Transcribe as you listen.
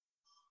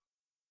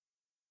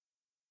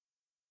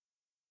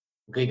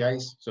Okay,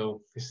 guys,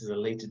 so this is a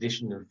late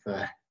edition of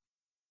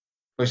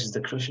Voices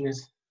that Crushing It.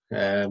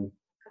 Um,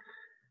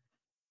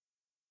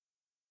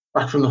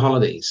 Back from the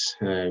holidays.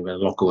 We've had a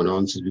lot going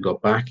on since we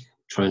got back,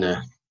 trying to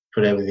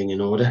put everything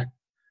in order.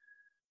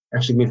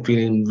 Actually been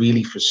feeling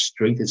really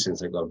frustrated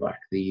since I got back.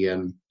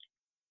 The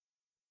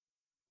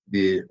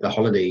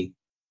holiday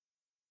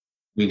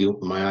really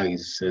opened my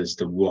eyes as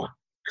to what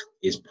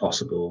is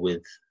possible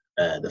with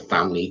the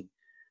family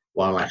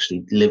while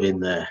actually living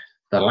the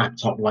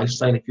laptop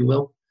lifestyle, if you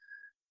will.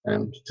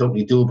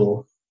 Totally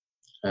doable.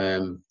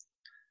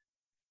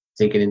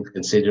 Taking into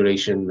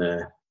consideration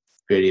the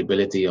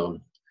variability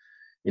on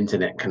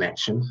internet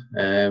connection.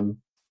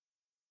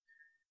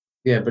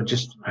 But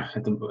just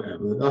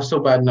not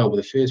so bad now. But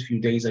the first few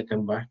days I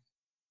come back,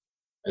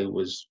 I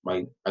was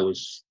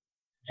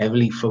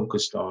heavily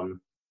focused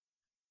on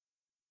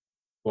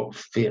what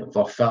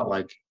felt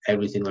like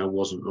everything I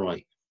wasn't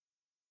right,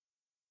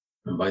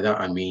 and by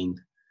that I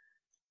mean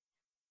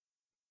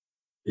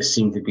there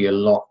seemed to be a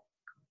lot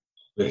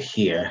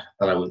here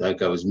that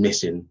I was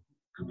missing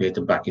compared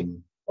to back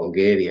in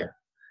Bulgaria.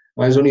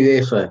 I was only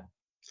there for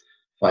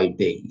 5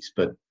 days,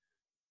 but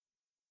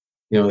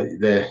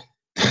the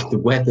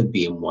weather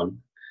being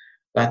one,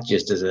 that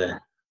just is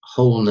a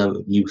whole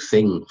new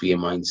thing for your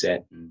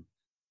mindset and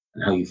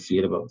how you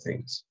feel about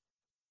things.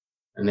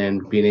 And then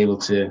being able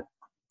to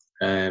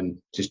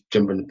just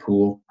jump in the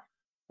pool,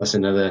 that's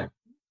another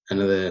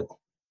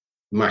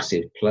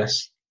massive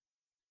plus.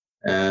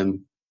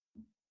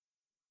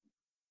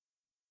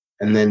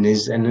 And then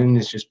there's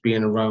just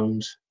being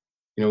around,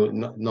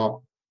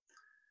 not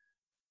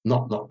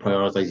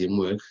prioritizing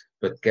work,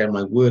 but getting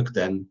my work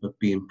done, but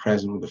being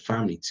present with the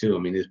family too. I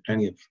mean, there's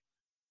plenty of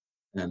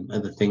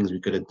other things we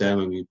could have done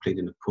when we played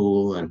in the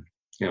pool, and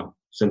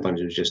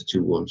sometimes it was just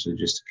too warm, so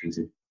just a case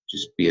of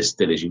just be as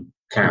still as you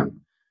can.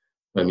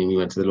 But I mean, we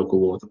went to the local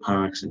water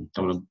parks and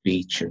down on the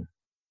beach, and it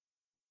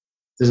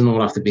doesn't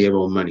all have to be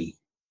about money,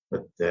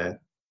 but it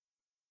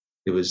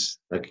was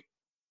like,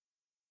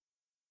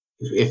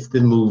 if the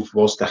move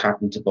was to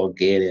happen to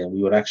Bulgaria,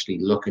 we were actually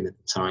looking at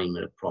the time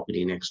at a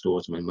property next door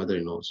to my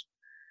mother-in-law's,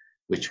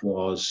 which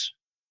was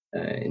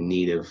in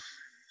need of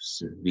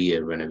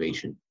severe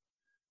renovation,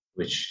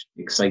 which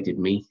excited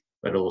me,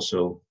 but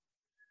also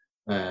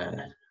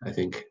I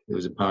think there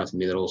was a part of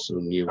me that also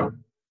knew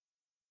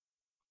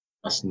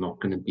that's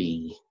not going to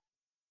be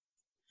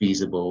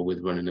feasible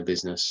with running a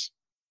business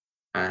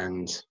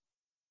and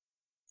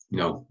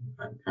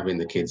having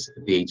the kids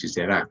at the ages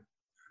they're at,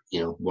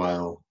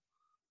 while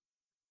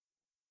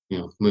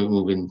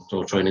moving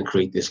or trying to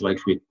create this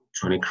life we're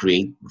trying to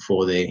create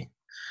before they've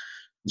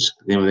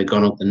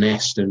gone up the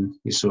nest, and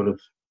you sort of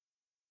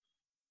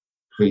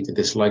created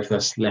this life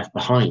that's left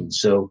behind.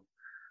 So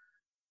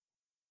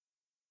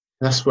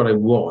that's what I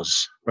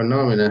was, but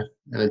now I'm in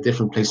a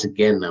different place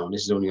again now, and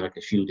this is only like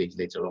a few days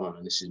later on,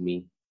 and this is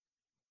me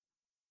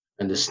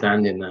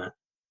understanding that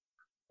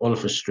all the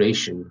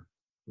frustration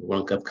when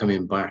I'm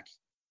coming back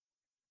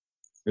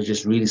has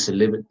just really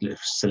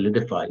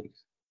solidified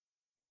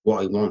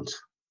what I want.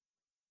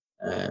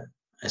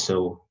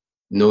 So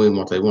knowing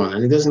what I want,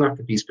 and it doesn't have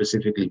to be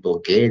specifically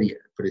Bulgaria,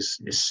 but it's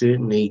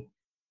certainly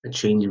a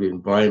change of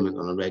environment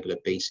on a regular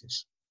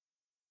basis.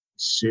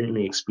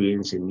 Certainly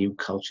experiencing new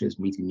cultures,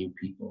 meeting new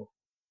people.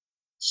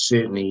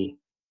 Certainly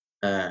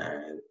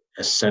a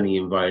sunny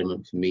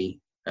environment for me.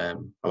 I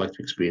like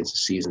to experience the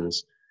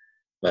seasons,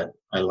 but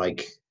I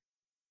like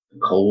the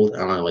cold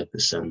and I like the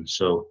sun.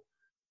 So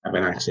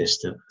having access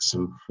to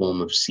some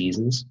form of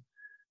seasons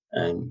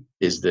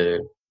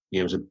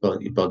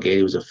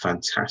Bulgaria was a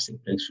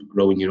fantastic place for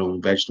growing your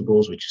own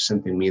vegetables, which is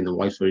something me and the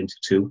wife are into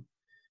too.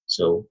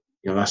 So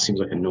that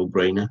seems like a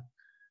no-brainer.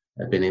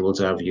 I've been able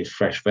to have your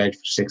fresh veg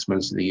for 6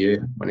 months of the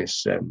year when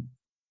it's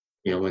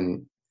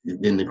when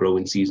in the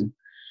growing season.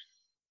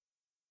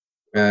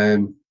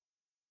 So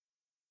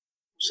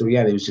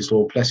there was just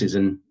all pluses,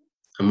 and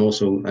I'm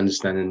also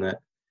understanding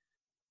that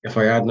if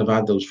I hadn't have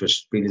had those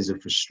feelings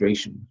of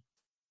frustration,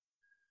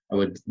 I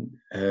would,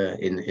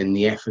 in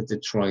the effort to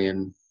try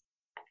and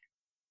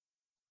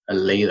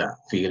allay that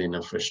feeling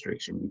of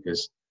frustration,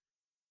 because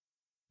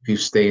if you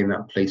stay in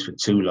that place for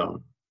too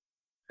long,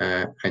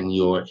 and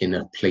you're in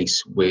a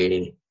place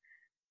where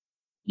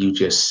you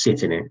just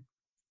sit in it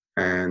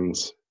and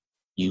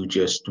you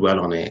just dwell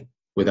on it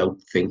without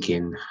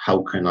thinking,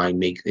 how can I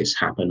make this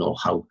happen, or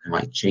how can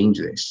I change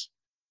this?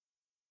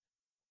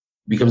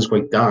 It becomes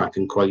quite dark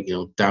and quite,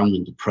 down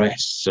and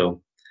depressed.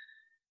 So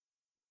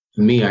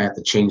for me, I had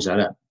to change that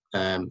up.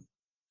 And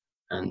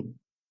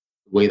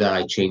the way that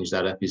I change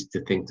that up is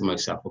to think to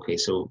myself, okay,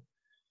 so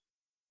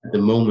at the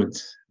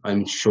moment,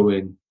 I'm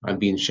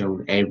being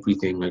shown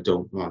everything I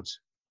don't want.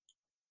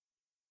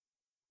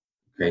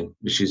 Okay,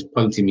 which is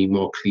pointing me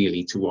more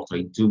clearly to what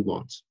I do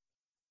want.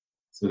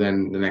 So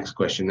then the next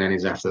question then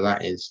is after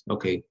that is,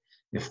 okay,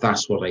 if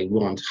that's what I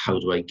want, how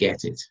do I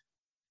get it?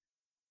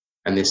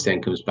 And this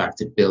then comes back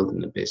to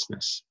building the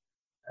business,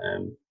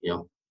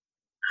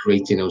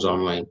 creating those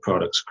online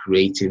products,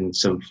 creating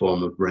some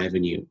form of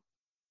revenue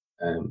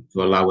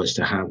to allow us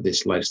to have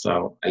this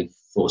lifestyle I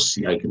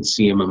foresee, I can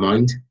see in my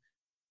mind.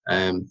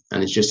 And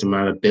it's just a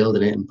matter of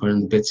building it and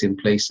putting the bits in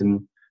place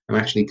and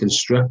actually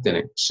constructing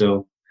it.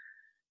 So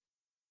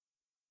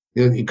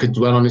you could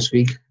dwell on this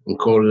week and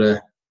call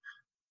it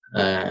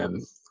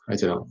I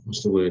don't know,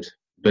 what's the word?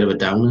 A bit of a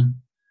downer.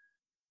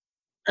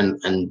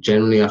 And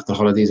generally after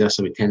holidays, that's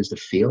how it tends to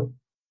feel.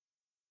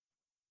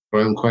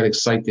 But I'm quite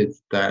excited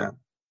that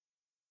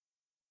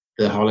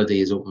the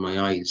holidays opened my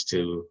eyes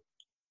to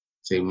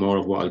say more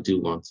of what I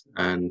do want,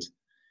 and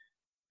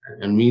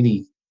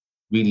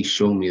really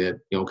show me that,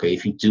 okay,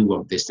 if you do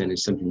want this, then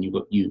it's something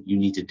you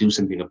need to do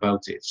something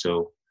about it.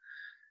 So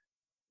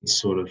it's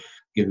sort of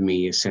given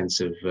me a sense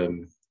of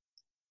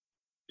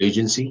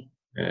urgency,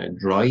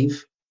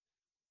 drive,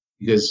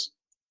 because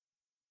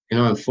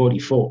I'm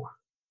 44,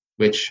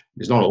 which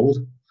is not old,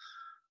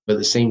 but at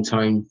the same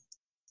time,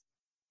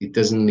 it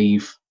doesn't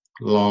leave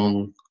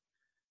long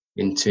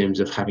in terms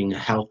of having a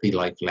healthy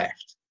life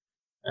left.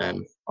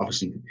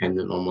 Obviously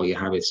dependent on what your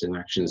habits and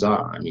actions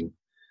are. I mean,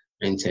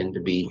 I intend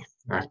to be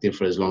active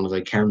for as long as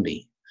I can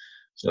be.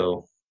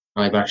 So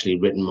I've actually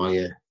written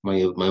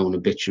my own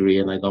obituary,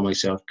 and I got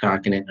myself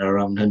carking it at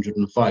around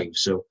 105.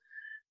 So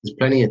there's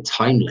plenty of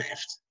time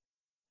left.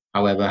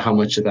 However, how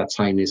much of that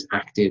time is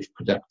active,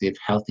 productive,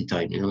 healthy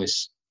time?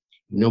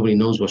 Nobody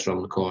knows what's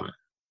around the corner.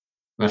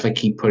 And if I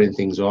keep putting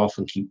things off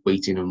and keep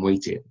waiting and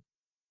waiting,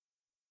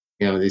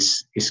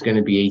 it's going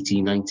to be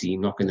 18,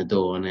 19, knocking the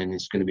door, and then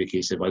it's going to be a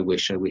case of I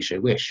wish.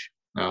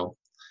 Now,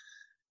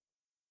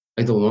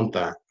 I don't want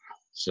that.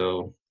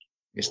 So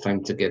it's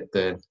time to get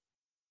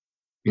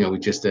we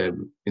just,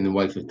 in the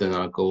wife have done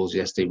our goals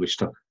yesterday, which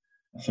took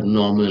a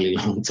phenomenally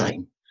long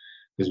time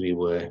because we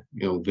were,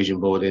 vision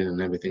boarding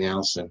and everything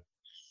else, and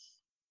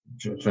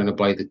trying to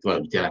buy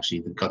we did actually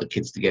got the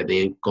kids to get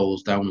their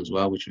goals down as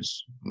well, which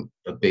was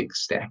a big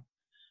step.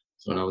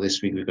 So now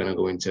this week we're going to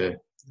go into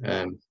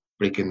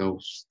breaking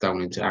those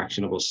down into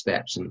actionable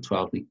steps and a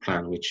 12-week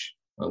plan, which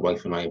my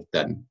wife and I have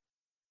done.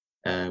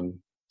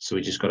 So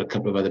we just got a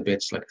couple of other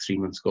bits, like 3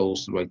 months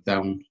goals, to write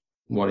down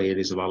what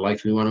areas of our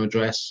life we want to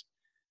address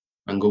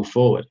and go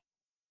forward.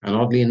 And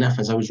oddly enough,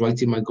 as I was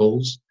writing my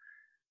goals,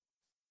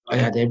 I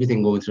had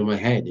everything going through my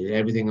head.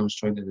 Everything I was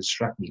trying to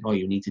distract me. Oh,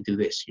 you need to do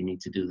this. You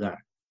need to do that.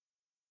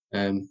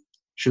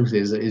 Truth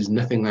is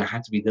nothing that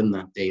had to be done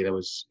that day that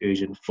was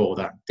urgent for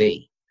that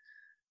day.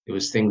 It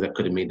was things that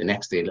could have made the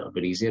next day a little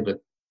bit easier, but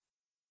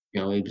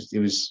it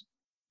was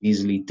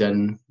easily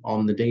done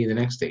on the day the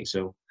next day.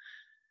 So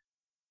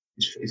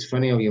it's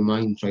funny how your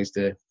mind tries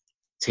to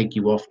take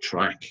you off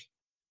track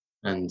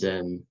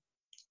and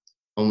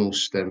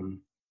almost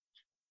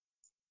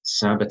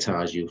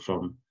sabotage you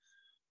from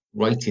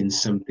writing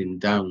something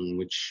down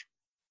which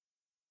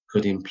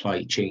could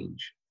imply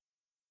change.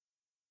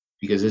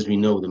 Because as we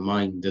know, the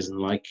mind doesn't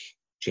like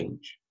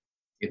change.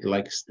 It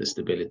likes the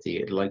stability.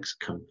 It likes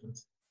comfort.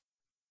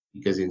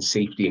 Because in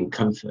safety and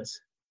comfort,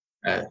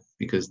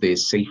 because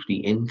there's safety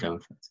in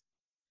comfort.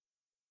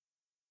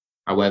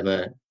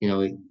 However,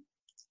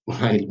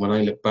 when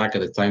I look back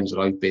at the times that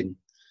I've been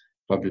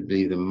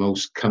probably the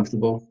most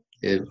comfortable,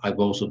 I've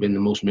also been the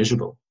most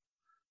miserable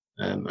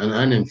and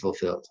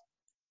unfulfilled.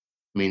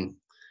 I mean,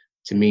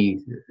 to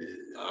me,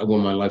 I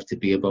want my life to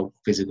be about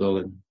physical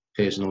and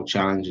personal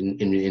challenge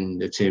in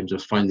the terms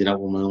of finding out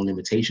what my own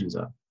limitations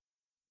are.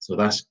 So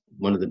that's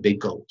one of the big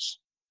goals,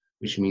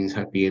 which means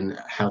being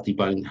a healthy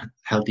body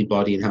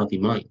and healthy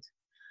mind.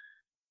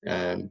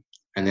 And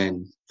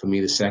then for me,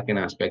 the second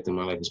aspect of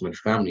my life is my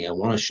family. I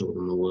want to show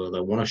them the world.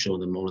 I want to show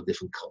them all the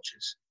different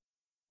cultures.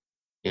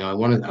 I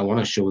want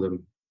to show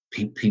them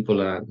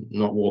people are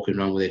not walking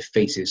around with their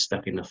faces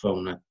stuck in the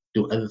phone, that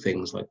do other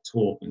things like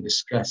talk and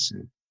discuss,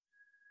 and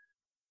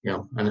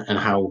and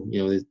how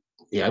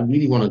I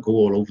really want to go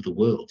all over the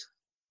world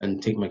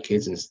and take my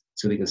kids and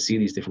so they can see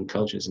these different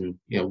cultures and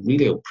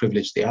really how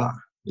privileged they are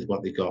with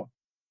what they got.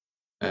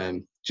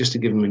 Just to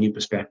give them a new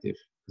perspective,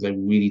 because I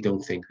really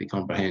don't think they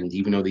comprehend,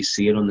 even though they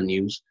see it on the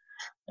news.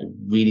 I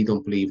really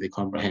don't believe they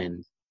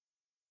comprehend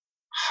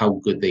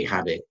how good they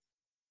have it.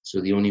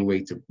 So the only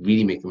way to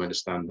really make them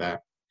understand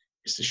that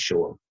is to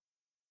show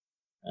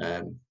them.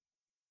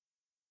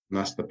 And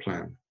that's the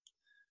plan.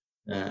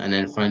 And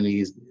then finally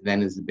is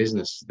the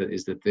business that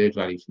is the third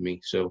value for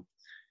me. So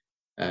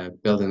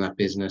building that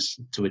business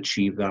to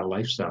achieve that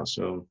lifestyle.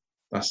 So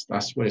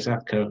that's where it's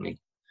at currently.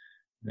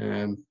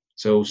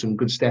 So some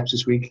good steps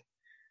this week.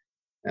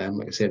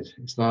 Like I said,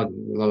 it's not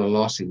a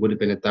loss. It would have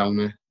been a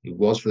downer. It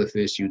was for the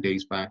first few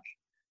days back,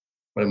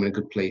 but I'm in a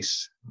good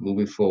place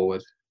moving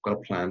forward. Got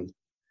a plan,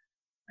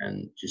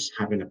 and just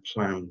having a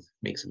plan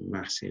makes a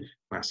massive,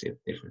 massive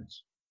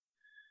difference.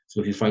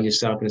 So if you find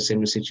yourself in a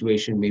similar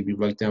situation, maybe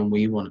write down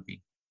where you want to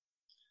be.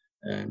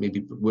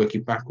 Maybe work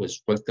it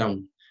backwards. Write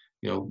down,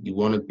 you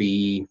want to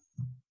be,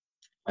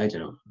 I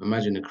don't know,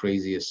 imagine the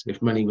craziest.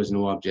 If money was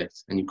no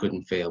object and you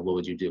couldn't fail, what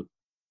would you do?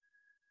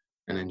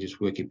 And then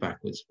just work it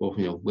backwards. Well,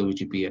 where would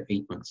you be at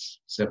 8 months,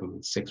 7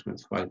 months, 6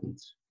 months, 5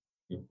 months?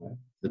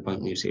 The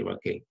point where you say,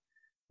 okay,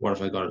 what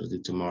have I got to do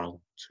tomorrow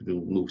to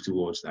move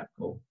towards that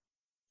goal?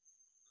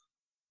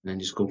 And then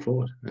just go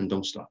forward and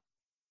don't stop.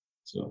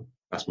 So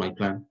that's my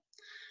plan.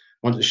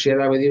 wanted to share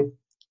that with you.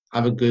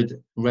 Have a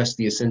good rest of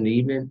your Sunday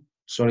evening.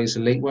 Sorry it's a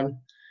late one.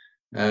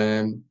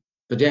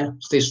 But yeah,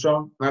 stay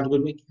strong and have a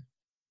good week.